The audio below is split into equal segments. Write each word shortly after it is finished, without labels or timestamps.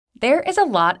There is a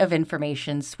lot of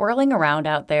information swirling around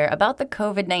out there about the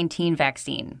COVID-19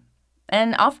 vaccine.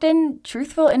 And often,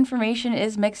 truthful information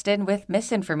is mixed in with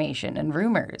misinformation and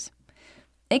rumors.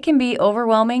 It can be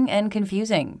overwhelming and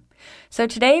confusing. So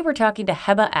today we're talking to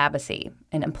Heba Abbasi,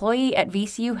 an employee at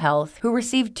VCU Health who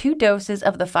received 2 doses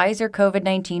of the Pfizer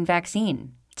COVID-19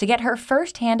 vaccine, to get her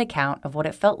first-hand account of what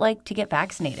it felt like to get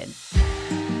vaccinated.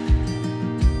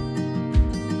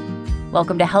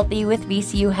 Welcome to Healthy with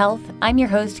VCU Health. I'm your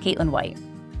host, Caitlin White.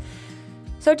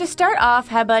 So to start off,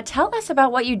 Heba, tell us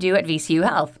about what you do at VCU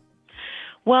Health.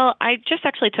 Well, I just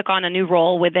actually took on a new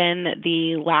role within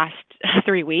the last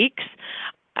 3 weeks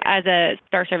as a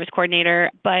STAR service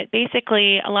coordinator. But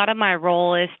basically, a lot of my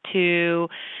role is to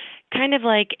kind of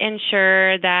like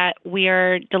ensure that we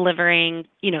are delivering,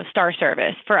 STAR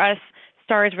service. For us,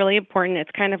 STAR is really important.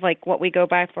 It's kind of like what we go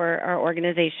by for our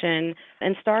organization.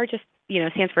 And STAR just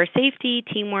stands for safety,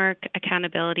 teamwork,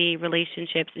 accountability,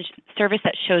 relationships, and service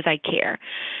that shows I care.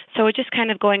 So it's just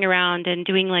kind of going around and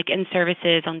doing like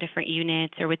in-services on different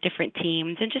units or with different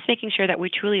teams and just making sure that we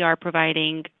truly are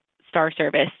providing STAR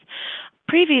service.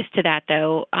 Previous to that,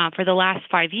 though, for the last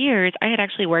 5 years, I had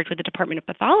actually worked with the Department of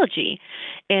Pathology.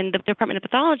 And the Department of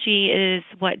Pathology is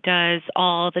what does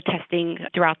all the testing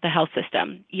throughout the health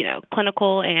system,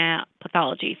 clinical and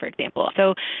pathology, for example.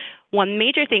 So one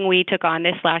major thing we took on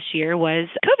this last year was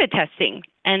COVID testing.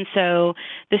 And so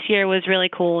this year was really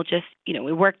cool. Just,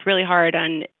 we worked really hard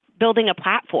on building a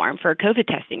platform for COVID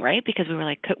testing, right? Because we were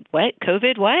like, what?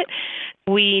 COVID, what?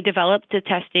 We developed the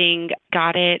testing,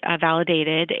 got it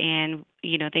validated, and,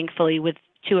 thankfully with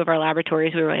 2 of our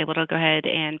laboratories, we were able to go ahead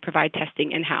and provide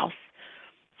testing in-house.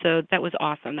 So that was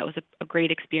awesome. That was a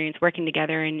great experience working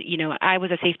together. And, I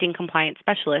was a safety and compliance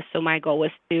specialist, so my goal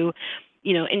was to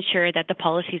ensure that the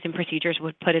policies and procedures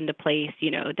would put into place,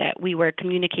 that we were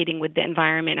communicating with the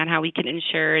environment on how we can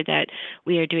ensure that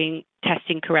we are doing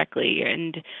testing correctly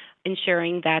and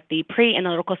ensuring that the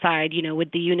pre-analytical side, with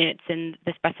the units and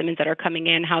the specimens that are coming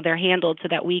in, how they're handled so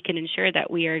that we can ensure that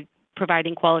we are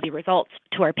providing quality results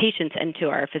to our patients and to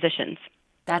our physicians.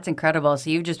 That's incredible. So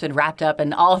you've just been wrapped up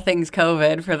in all things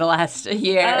COVID for the last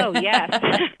year. Oh, yes.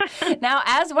 Now,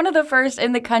 as one of the first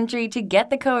in the country to get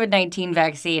the COVID-19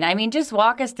 vaccine, just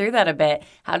walk us through that a bit.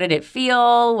 How did it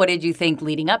feel? What did you think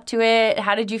leading up to it?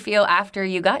 How did you feel after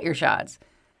you got your shots?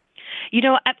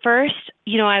 At first,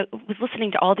 I was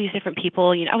listening to all these different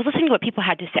people. I was listening to what people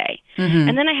had to say. Mm-hmm.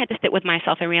 And then I had to sit with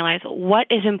myself and realize what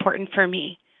is important for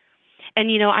me. And,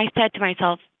 I said to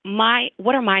myself,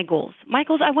 what are my goals? My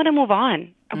goals, I want to move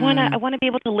on. I want to be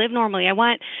able to live normally. I'm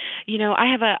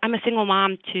a single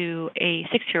mom to a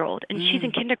 6-year-old, and she's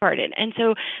in kindergarten. And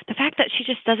so the fact that she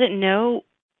just doesn't know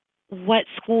what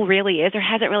school really is or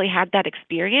hasn't really had that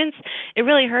experience, it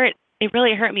really hurt. It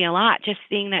really hurt me a lot, just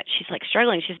seeing that she's like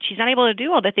struggling. She's not able to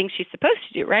do all the things she's supposed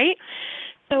to do, right?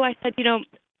 So I said,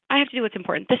 I have to do what's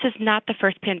important. This is not the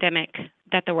first pandemic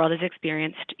that the world has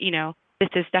experienced. This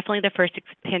is definitely the first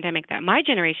pandemic that my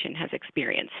generation has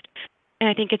experienced. And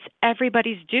I think it's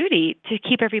everybody's duty to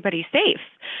keep everybody safe.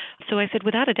 So I said,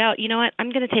 without a doubt, you know what?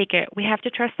 I'm going to take it. We have to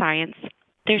trust science.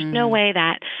 There's no way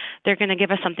that they're going to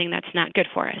give us something that's not good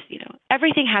for us.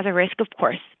 Everything has a risk, of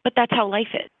course, but that's how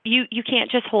life is. You can't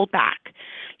just hold back.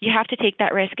 You have to take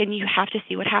that risk, and you have to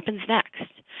see what happens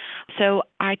next. So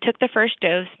I took the first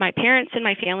dose. My parents and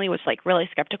my family was like really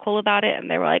skeptical about it, and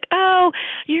they were like, "Oh,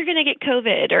 you're going to get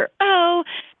COVID," or "Oh,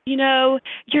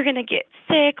 you're going to get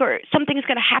sick, or something's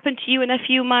going to happen to you in a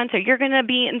few months, or you're going to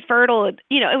be infertile." It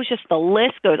was just the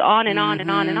list goes on and on and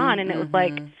on and on, and it was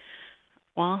like,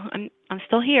 well, I'm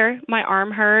still here. My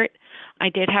arm hurt. I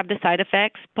did have the side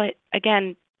effects, but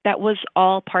again, that was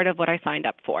all part of what I signed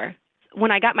up for.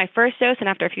 When I got my first dose, and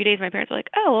after a few days, my parents were like,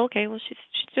 "Oh, okay, well, she's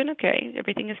doing okay.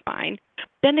 Everything is fine."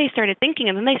 Then they started thinking,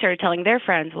 and then they started telling their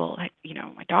friends, "Well,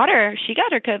 my daughter, she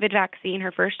got her COVID vaccine,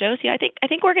 her first dose. Yeah, I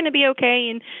think we're going to be okay,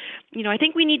 and I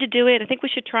think we need to do it. I think we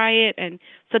should try it." And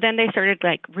so then they started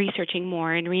like researching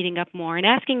more and reading up more and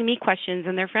asking me questions,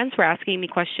 and their friends were asking me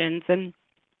questions, and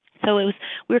so we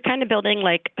were kind of building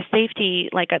like a safety,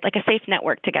 like a safe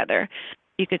network together,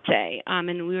 you could say.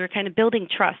 And we were kind of building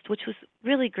trust, which was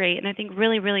really great. And I think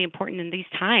really, really important in these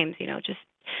times, just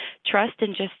trust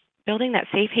and just building that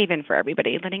safe haven for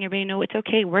everybody, letting everybody know it's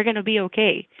okay. We're going to be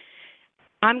okay.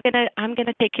 I'm going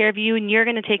to take care of you, and you're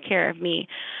going to take care of me.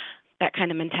 That kind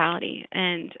of mentality.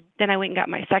 And then I went and got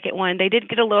my second one. They did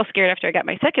get a little scared after I got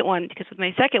my second one, because with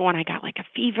my second one, I got like a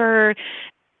fever,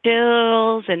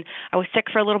 chills, and I was sick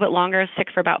for a little bit longer. I was sick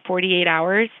for about 48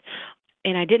 hours.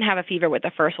 And I didn't have a fever with the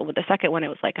first one. With the second one, it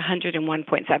was like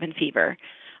 101.7 fever.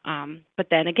 But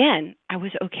then again, I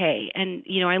was okay. And,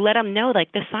 I let them know,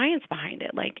 like, the science behind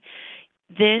it. Like,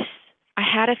 I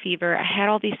had a fever, I had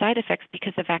all these side effects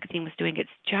because the vaccine was doing its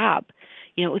job.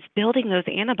 It was building those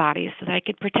antibodies so that it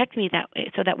could protect me that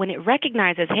way, so that when it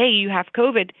recognizes, hey, you have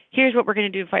COVID, here's what we're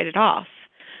going to do to fight it off.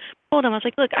 I told him, I was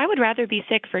like, look, I would rather be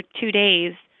sick for 2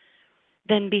 days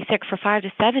than be sick for 5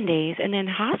 to 7 days and then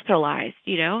hospitalized.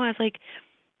 I was like,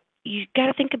 you got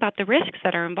to think about the risks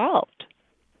that are involved.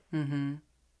 Mm-hmm.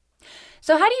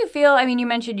 So how do you feel? I mean, you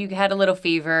mentioned you had a little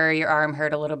fever, your arm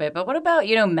hurt a little bit, but what about,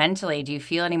 mentally? Do you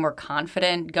feel any more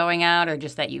confident going out, or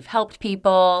just that you've helped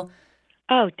people?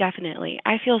 Oh, definitely.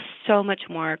 I feel so much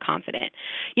more confident.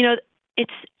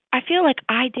 I feel like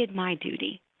I did my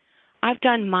duty. I've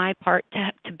done my part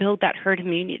to build that herd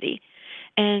immunity.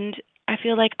 And I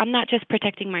feel like I'm not just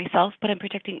protecting myself, but I'm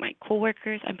protecting my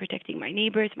coworkers, I'm protecting my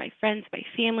neighbors, my friends, my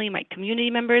family, my community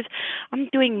members. I'm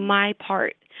doing my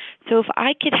part. So if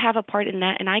I could have a part in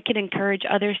that and I could encourage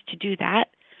others to do that,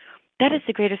 that is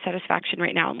the greatest satisfaction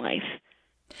right now in life.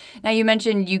 Now, you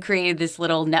mentioned you created this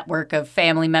little network of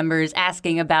family members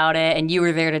asking about it, and you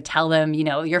were there to tell them,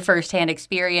 your firsthand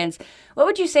experience. What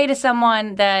would you say to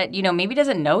someone that, maybe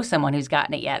doesn't know someone who's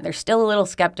gotten it yet? They're still a little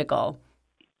skeptical.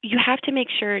 You have to make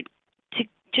sure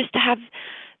to have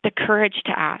the courage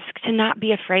to ask, to not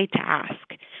be afraid to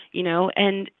ask,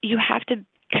 and you have to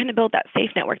kind of build that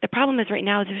safe network. The problem is right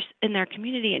now, there's in their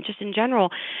community and just in general,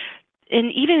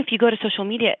 and even if you go to social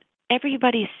media,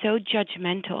 everybody's so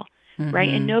judgmental, mm-hmm. right?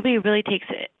 And nobody really takes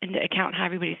it into account how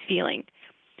everybody's feeling.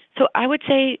 So I would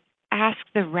say ask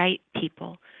the right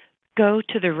people, go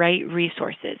to the right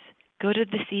resources, go to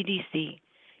the CDC,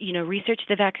 research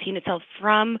the vaccine itself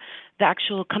from the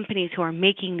actual companies who are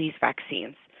making these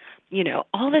vaccines.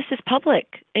 All this is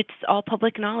public. It's all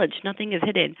public knowledge. Nothing is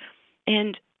hidden.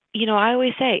 And, I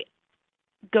always say,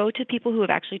 go to people who have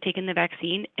actually taken the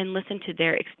vaccine and listen to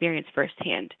their experience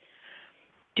firsthand.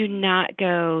 Do not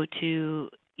go to,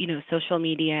 social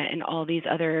media and all these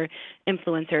other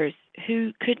influencers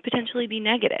who could potentially be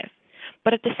negative.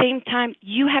 But at the same time,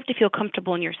 you have to feel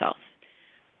comfortable in yourself.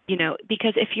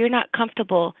 Because if you're not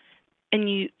comfortable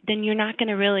then you're not going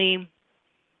to really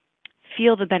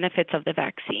feel the benefits of the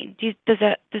vaccine. Does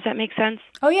that make sense?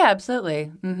 Oh, yeah,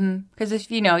 absolutely. Because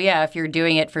if you're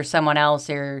doing it for someone else,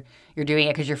 or you're doing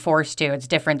it because you're forced to, it's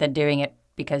different than doing it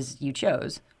because you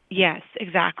chose. Yes,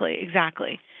 exactly.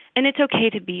 And it's okay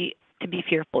to be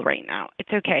fearful right now.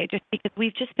 It's okay, just because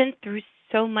we've just been through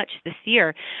so much this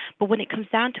year. But when it comes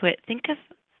down to it, think of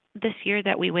this year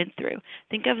that we went through.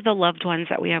 Think of the loved ones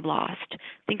that we have lost.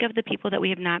 Think of the people that we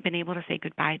have not been able to say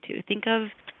goodbye to. Think of,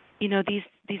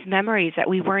 these memories that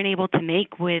we weren't able to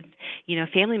make with,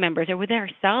 family members or with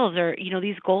ourselves, or,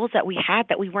 these goals that we had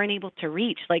that we weren't able to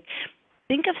reach. Like,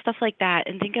 think of stuff like that,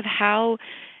 and think of how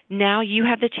now you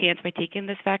have the chance, by taking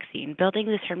this vaccine, building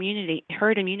this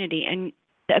herd immunity, and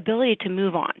the ability to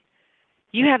move on.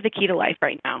 You have the key to life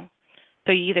right now.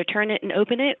 So you either turn it and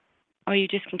open it, or you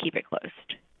just can keep it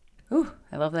closed. Ooh,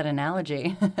 I love that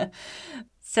analogy.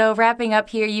 So wrapping up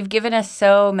here, you've given us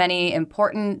so many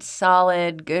important,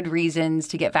 solid, good reasons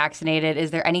to get vaccinated.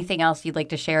 Is there anything else you'd like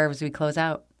to share as we close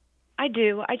out? I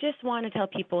do. I just want to tell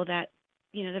people that,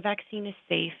 the vaccine is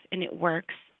safe and it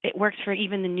works. It works for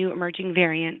even the new emerging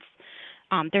variants.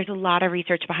 There's a lot of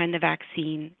research behind the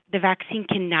vaccine. The vaccine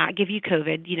cannot give you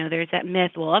COVID. There's that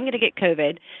myth, well, I'm going to get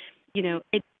COVID.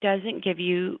 It doesn't give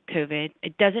you COVID.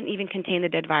 It doesn't even contain the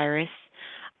dead virus.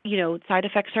 Side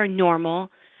effects are normal.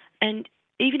 And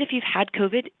even if you've had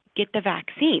COVID, get the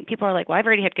vaccine. People are like, well, I've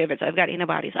already had COVID, so I've got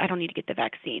antibodies. I don't need to get the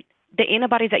vaccine. The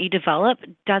antibodies that you develop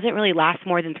doesn't really last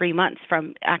more than 3 months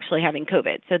from actually having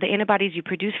COVID. So the antibodies you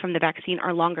produce from the vaccine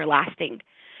are longer lasting.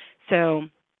 So,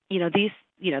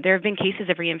 there have been cases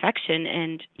of reinfection,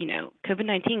 and,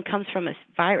 COVID-19 comes from a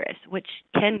virus, which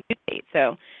can mutate.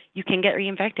 So you can get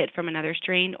reinfected from another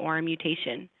strain or a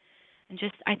mutation. And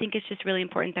I think it's just really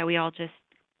important that we all just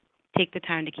take the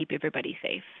time to keep everybody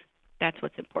safe. That's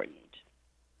what's important.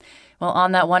 Well,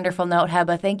 on that wonderful note,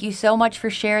 Heba, thank you so much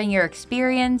for sharing your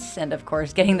experience and, of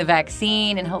course, getting the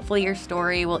vaccine. And hopefully your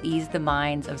story will ease the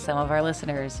minds of some of our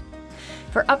listeners.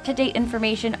 For up-to-date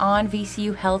information on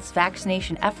VCU Health's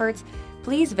vaccination efforts,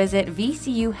 please visit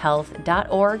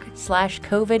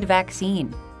vcuhealth.org/COVID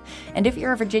vaccine. And if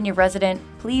you're a Virginia resident,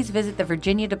 please visit the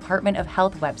Virginia Department of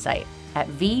Health website at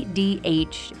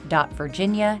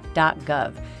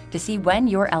vdh.virginia.gov to see when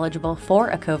you're eligible for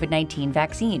a COVID-19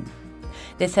 vaccine.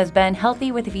 This has been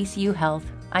Healthy with VCU Health.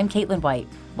 I'm Caitlin White.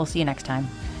 We'll see you next time.